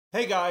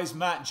Hey guys,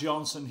 Matt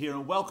Johnson here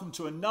and welcome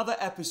to another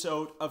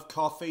episode of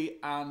Coffee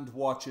and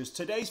Watches.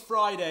 Today's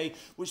Friday,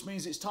 which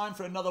means it's time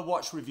for another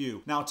watch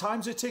review. Now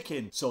times are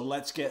ticking, so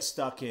let's get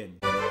stuck in.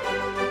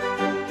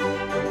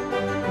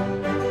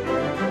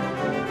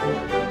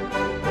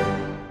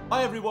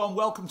 Hi everyone,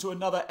 welcome to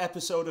another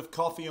episode of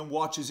Coffee and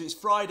Watches. It's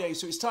Friday,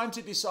 so it's time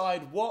to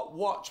decide what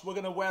watch we're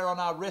going to wear on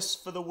our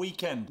wrists for the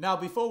weekend. Now,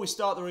 before we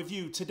start the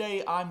review,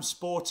 today I'm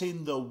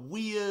sporting the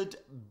weird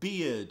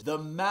beard, the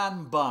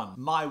man bun.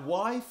 My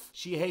wife,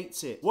 she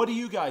hates it. What do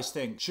you guys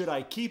think? Should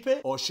I keep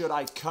it or should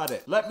I cut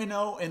it? Let me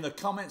know in the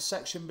comments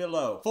section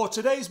below. For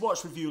today's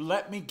watch review,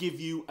 let me give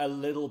you a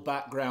little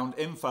background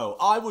info.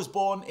 I was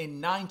born in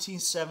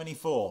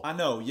 1974. I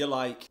know, you're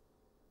like,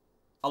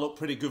 I look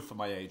pretty good for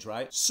my age,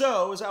 right?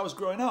 So, as I was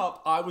growing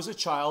up, I was a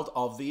child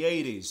of the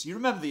 80s. You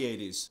remember the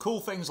 80s? Cool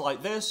things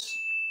like this,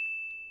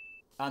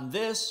 and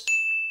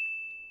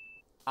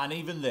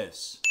even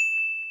this.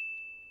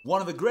 One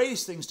of the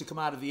greatest things to come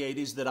out of the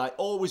 80s that I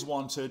always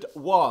wanted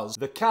was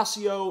the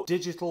Casio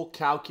digital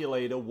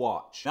calculator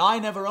watch. Now, I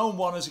never owned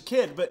one as a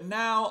kid, but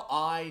now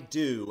I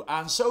do.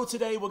 And so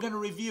today we're going to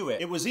review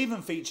it. It was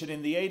even featured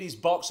in the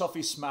 80s box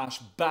office smash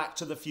Back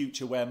to the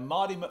Future, where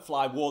Marty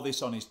McFly wore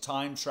this on his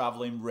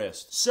time-traveling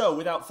wrist. So,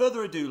 without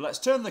further ado, let's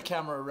turn the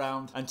camera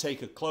around and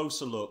take a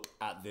closer look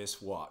at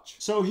this watch.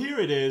 So here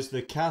it is,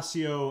 the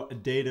Casio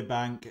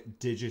Databank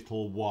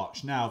digital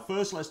watch. Now,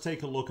 first let's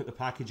take a look at the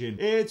packaging.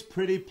 It's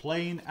pretty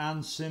plain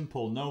and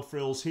simple, no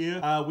frills here.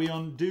 We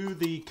undo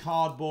the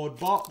cardboard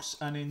box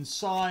and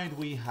inside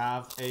we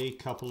have a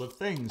couple of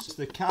things.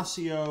 The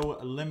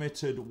Casio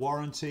limited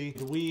warranty.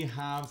 We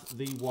have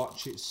the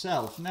watch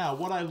itself. Now,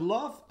 what I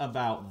love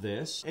about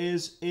this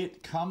is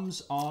it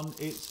comes on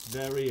its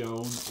very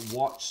own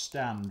watch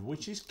stand,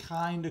 which is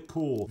kind of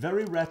cool.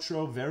 Very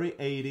retro, very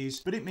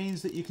 80s, but it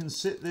means that you can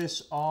sit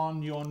this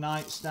on your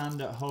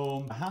nightstand at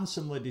home,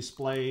 handsomely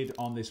displayed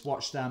on this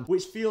watch stand,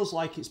 which feels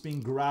like it's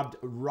been grabbed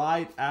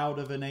right out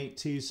of an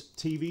 80s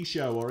TV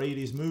show or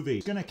 80s movie.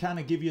 It's going to kind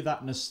of give you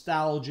that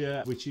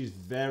nostalgia, which is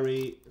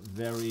very,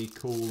 very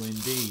cool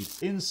indeed.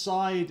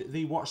 Inside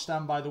the watch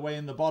stand, by the way,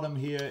 in the bottom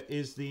here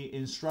is the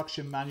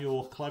instruction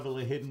manual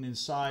cleverly hidden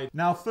inside.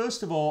 Now,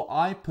 first of all,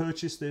 I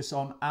purchased this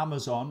on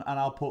Amazon and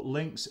I'll put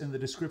links in the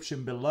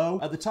description below.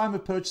 At the time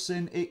of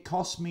purchasing, it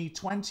cost me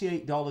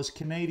 $28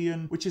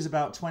 Canadian, which is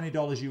about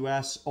 $20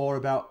 US or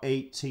about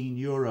 18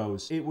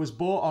 euros. It was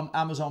bought on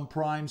Amazon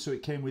Prime, so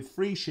it came with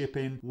free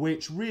shipping,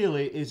 which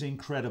really is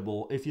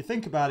incredible. If you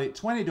think about it,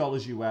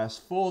 $20 US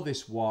for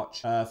this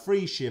watch,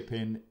 free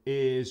shipping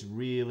is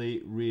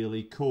really,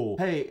 really cool.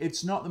 Hey,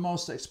 it's not the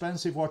most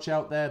expensive watch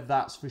out there,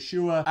 that's for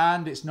sure,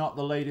 and it's not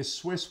the latest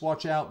Swiss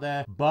watch out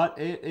there, but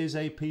it is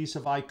a piece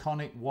of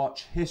iconic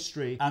watch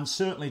history, and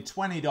certainly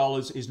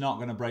 $20 is not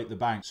going to break the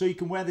bank. So you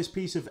can wear this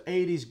piece of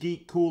 80s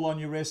geek cool on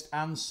your wrist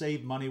and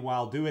save money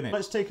while doing it.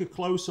 Let's take a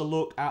closer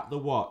look at the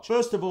watch.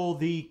 First of all,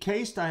 the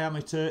case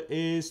diameter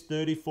is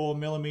 34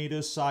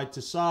 millimeters side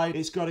to side.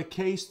 It's got a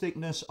case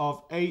thickness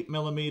of 8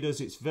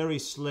 millimeters. It's very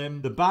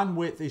slim. The band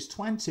width is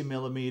 20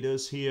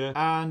 millimeters here,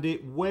 and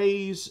it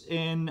weighs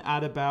in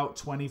at about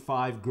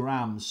 25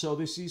 grams. So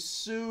this is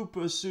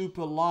super,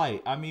 super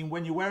light. I mean,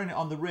 when you're wearing it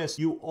on the wrist,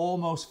 you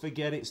almost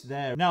forget it's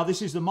there. Now,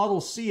 this is the model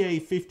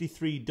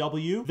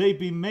CA53W. They've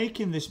been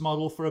making this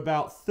model for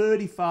about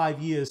 35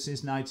 years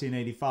since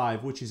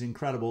 1985, which is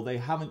incredible. They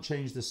haven't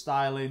changed the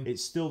styling.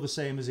 It's still the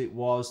same as it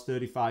was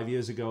 35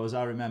 years ago, as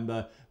I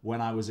remember when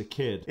I was a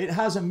kid. It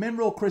has a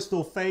mineral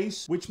crystal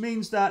face, which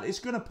means that it's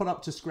going to put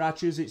up to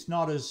scratches. It's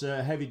not as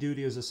heavy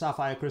duty as a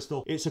sapphire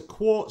crystal. It's a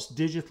quartz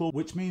digital,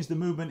 which means the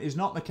movement is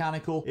not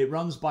mechanical. It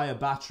runs by a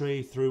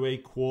battery through a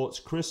quartz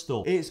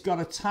crystal. It's got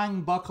a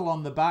tang buckle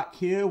on the back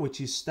here, which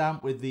is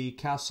stamped with the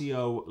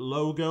Casio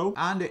logo,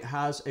 and it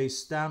has a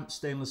stamped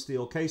stainless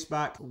steel case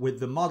back with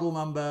the model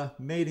number,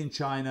 made in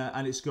China,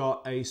 and it's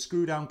got a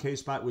screw down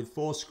case back with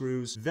 4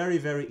 screws. Very,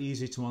 very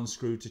easy to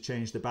unscrew to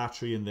change the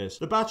battery in this.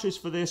 The batteries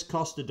for this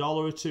cost $1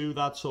 or $2,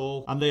 that's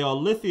all, and they are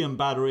lithium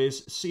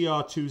batteries.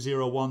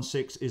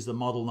 CR2016 is the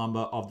model number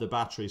of the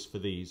batteries for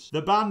these.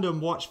 The band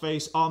and watch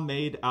face are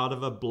made out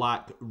of a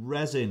black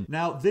resin.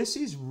 Now, this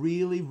is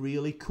really,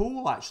 really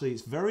cool, actually.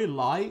 It's very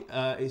light,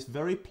 it's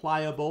very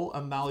pliable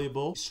and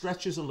malleable. It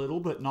stretches a little,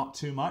 but not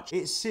too much.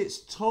 It sits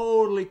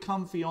totally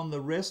comfy on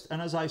the wrist,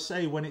 and as I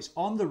say, when it's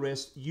on the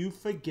wrist, you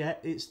forget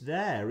it's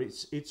there.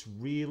 It's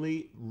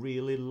really,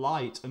 really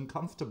light and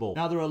comfortable.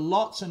 Now, there are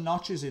lots of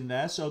notches in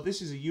there, so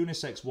this is a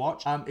unisex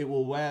watch. It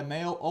will wear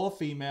male or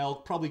female,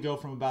 probably go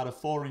from about a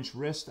 4-inch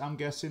wrist, I'm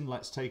guessing.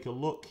 Let's take a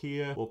look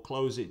here. We'll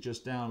close it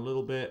just down a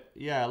little bit.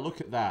 Yeah,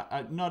 look at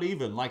that. Not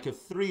even, like a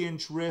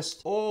 3-inch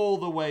wrist all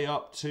the way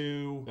up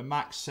to the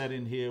max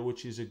setting here,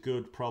 which is a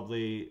good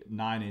probably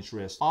 9-inch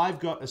wrist.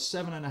 I've got a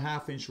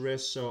 7.5-inch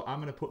wrist, so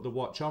I'm going to put the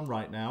watch on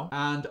right now.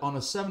 And on a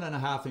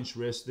 7.5-inch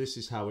wrist, this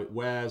is how it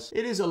wears.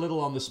 It is a little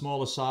on the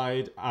smaller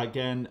side,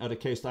 again, at a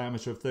case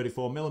diameter of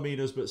 34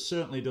 millimeters, but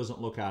certainly doesn't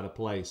look out of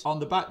place. On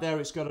the back there,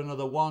 it's got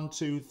another 1,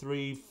 2,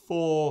 3,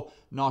 4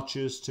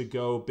 notches to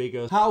go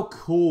bigger. How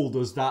cool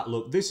does that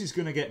look? This is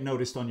going to get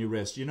noticed on your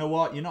wrist. You know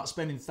what? You're not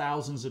spending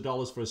thousands of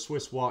dollars for a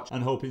Swiss watch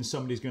and hoping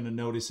somebody's going to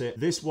notice it.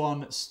 This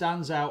one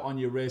stands out on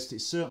your wrist.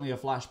 It's certainly a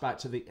flashback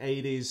to the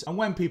 80s. And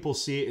when people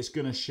see it, it's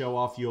going to show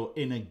off your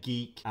inner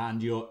geek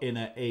and your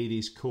inner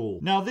 80s cool.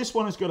 Now, this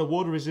one has got a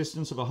water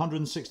resistance of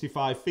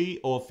 165 feet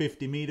or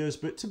 50 meters,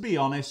 but to be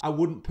honest, I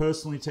wouldn't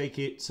personally take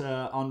it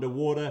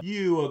underwater.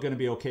 You are going to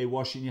be okay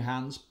washing your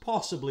hands,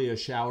 possibly a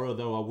shower,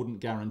 although I wouldn't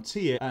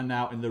guarantee it, and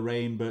out in the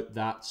rain, but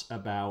that's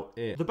about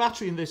it. The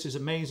battery in this is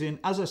amazing.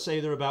 As I say,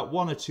 they're about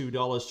 $1 or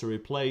 $2 to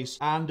replace,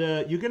 and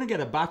you're going to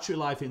get a battery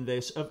life in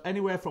this of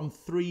anywhere from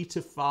 3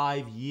 to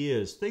 5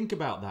 years. Think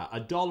about that.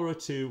 $1 or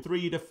 $2,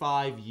 3 to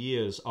 5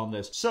 years on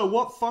this. So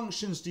what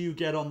functions do you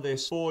get on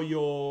this for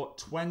your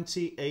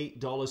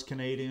 $28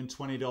 Canadian,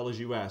 $20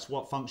 US?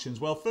 What functions?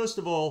 Well, first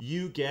of all,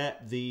 you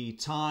get the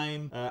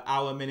time,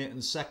 hour, minute,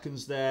 and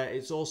seconds there.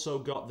 It's also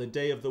got the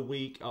day of the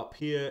week up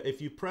here.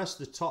 If you press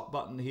the top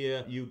button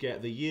here, you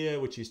get the year,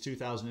 which is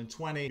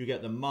 2020. You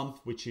get the month,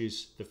 which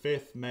is the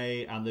 5th,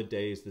 May, and the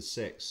day is the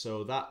 6th.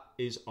 So that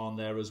is on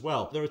there as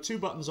well. There are two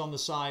buttons on the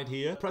side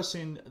here.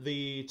 Pressing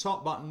the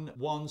top button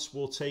once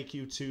will take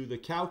you to the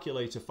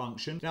calculator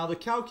function. Now, the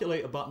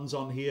calculator buttons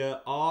on here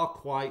are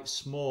quite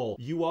small.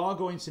 You are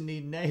going to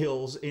need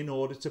nails in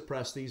order to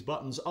press these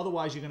buttons.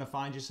 Otherwise, you're going to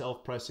find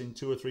yourself pressing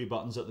 2 or 3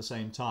 buttons at the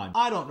same time.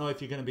 I don't know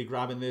if you're going to be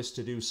grabbing this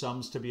to do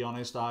sums, to be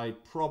honest. I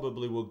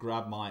probably will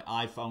grab my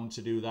iPhone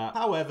to do that.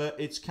 However,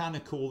 it's kind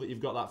of cool that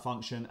you've got that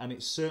function, and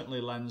it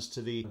certainly lends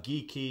to the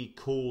geeky,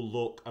 cool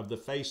look of the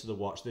face of the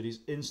watch that is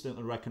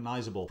instantly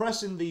recognizable.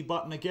 Pressing the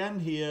button again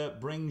here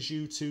brings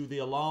you to the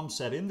alarm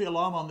setting. The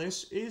alarm on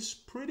this is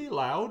pretty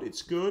loud.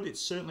 It's good. It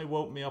certainly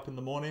woke me up in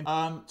the morning.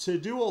 To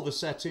do all the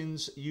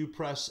settings, you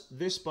press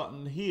this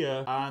button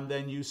here, and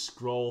then you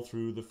scroll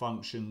through the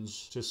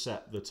functions to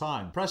set the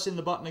time. Pressing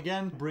the button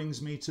again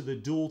brings me to the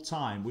dual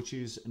time, which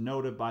is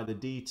noted by the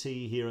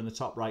DT here in the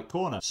top right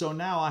corner. So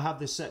now I have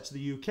this set to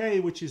the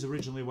UK, which is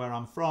originally where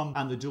I'm from,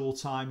 and the dual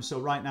time. So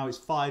right now it's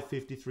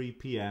 5:53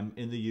 p.m.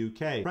 in the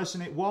UK.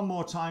 Pressing it one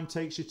more time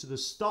takes you to the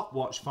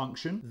stopwatch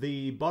function.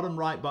 The bottom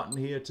right button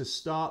here to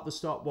start the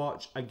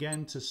stopwatch,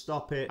 again to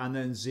stop it, and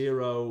then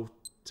 0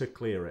 to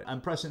clear it.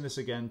 And pressing this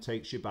again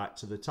takes you back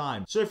to the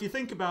time. So if you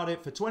think about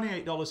it, for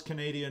 $28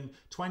 Canadian,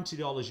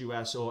 $20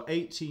 US, or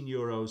 18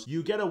 euros,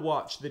 you get a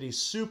watch that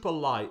is super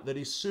light, that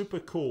is super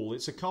cool.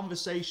 It's a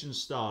conversation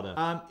starter.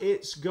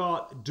 It's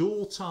got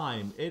dual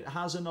time. It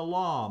has an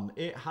alarm.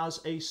 It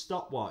has a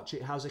stopwatch.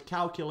 It has a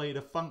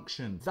calculator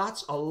function.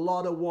 That's a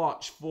lot of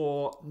watch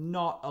for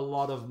not a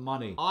lot of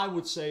money. I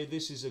would say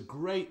this is a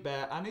great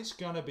bet, and it's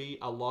going to be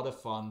a lot of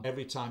fun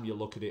every time you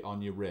look at it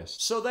on your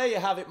wrist. So there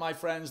you have it, my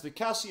friends. The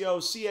Casio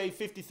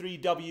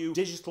CA53W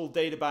digital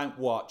data bank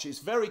watch. It's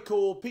very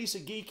cool, piece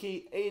of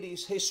geeky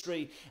 80s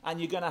history,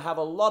 and you're going to have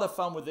a lot of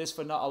fun with this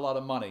for not a lot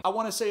of money. I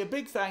want to say a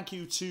big thank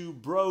you to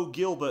Bro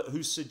Gilbert,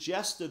 who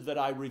suggested that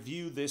I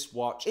review this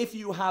watch. If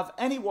you have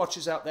any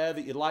watches out there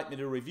that you'd like me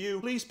to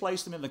review, please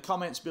place them in the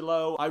comments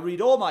below. I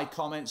read all my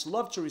comments,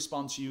 love to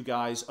respond to you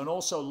guys, and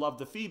also love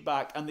the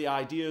feedback and the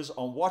ideas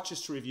on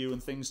watches to review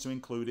and things to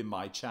include in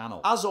my channel.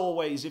 As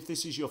always, if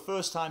this is your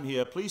first time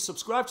here, please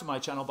subscribe to my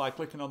channel by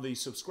clicking on the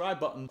subscribe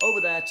button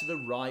over there to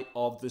the right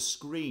of the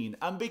screen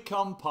and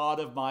become part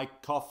of my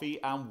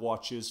Coffee and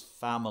Watches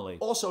family.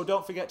 Also,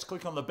 don't forget to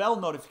click on the bell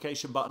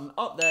notification button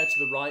up there to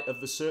the right of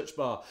the search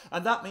bar,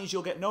 and that means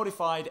you'll get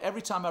notified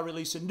every time I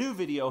release a new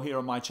video here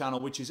on my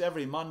channel, which is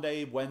every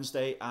Monday,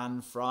 Wednesday,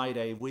 and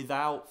Friday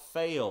without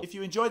fail. If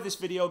you enjoyed this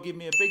video, give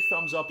me a big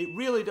thumbs up. It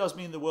really does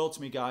mean the world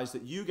to me, guys,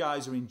 that you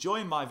guys are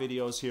enjoying my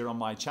videos here on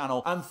my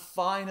channel. And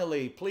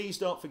finally, please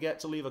don't forget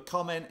to leave a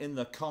comment in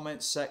the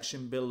comments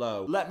section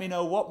below. Let me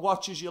know what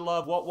watches you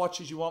love, what watches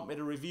you want me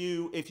to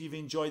review, if you've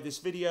enjoyed this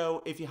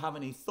video, if you have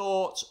any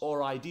thoughts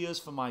or ideas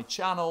for my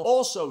channel.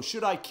 Also,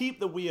 should I keep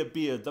the weird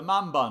beard, the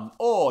man bun,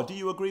 or do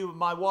you agree with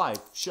my wife?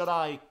 Should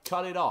I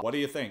cut it off? What do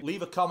you think?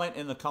 Leave a comment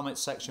in the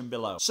comments section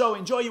below. So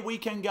enjoy your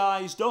weekend,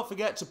 guys. Don't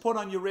forget to put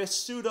on your wrists,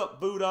 suit up,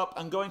 boot up,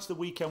 and go into the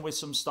weekend with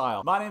some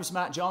style. My name's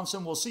Matt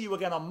Johnson. We'll see you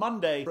again on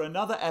Monday for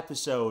another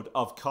episode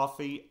of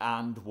Coffee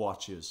and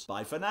Watches.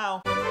 Bye for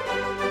now.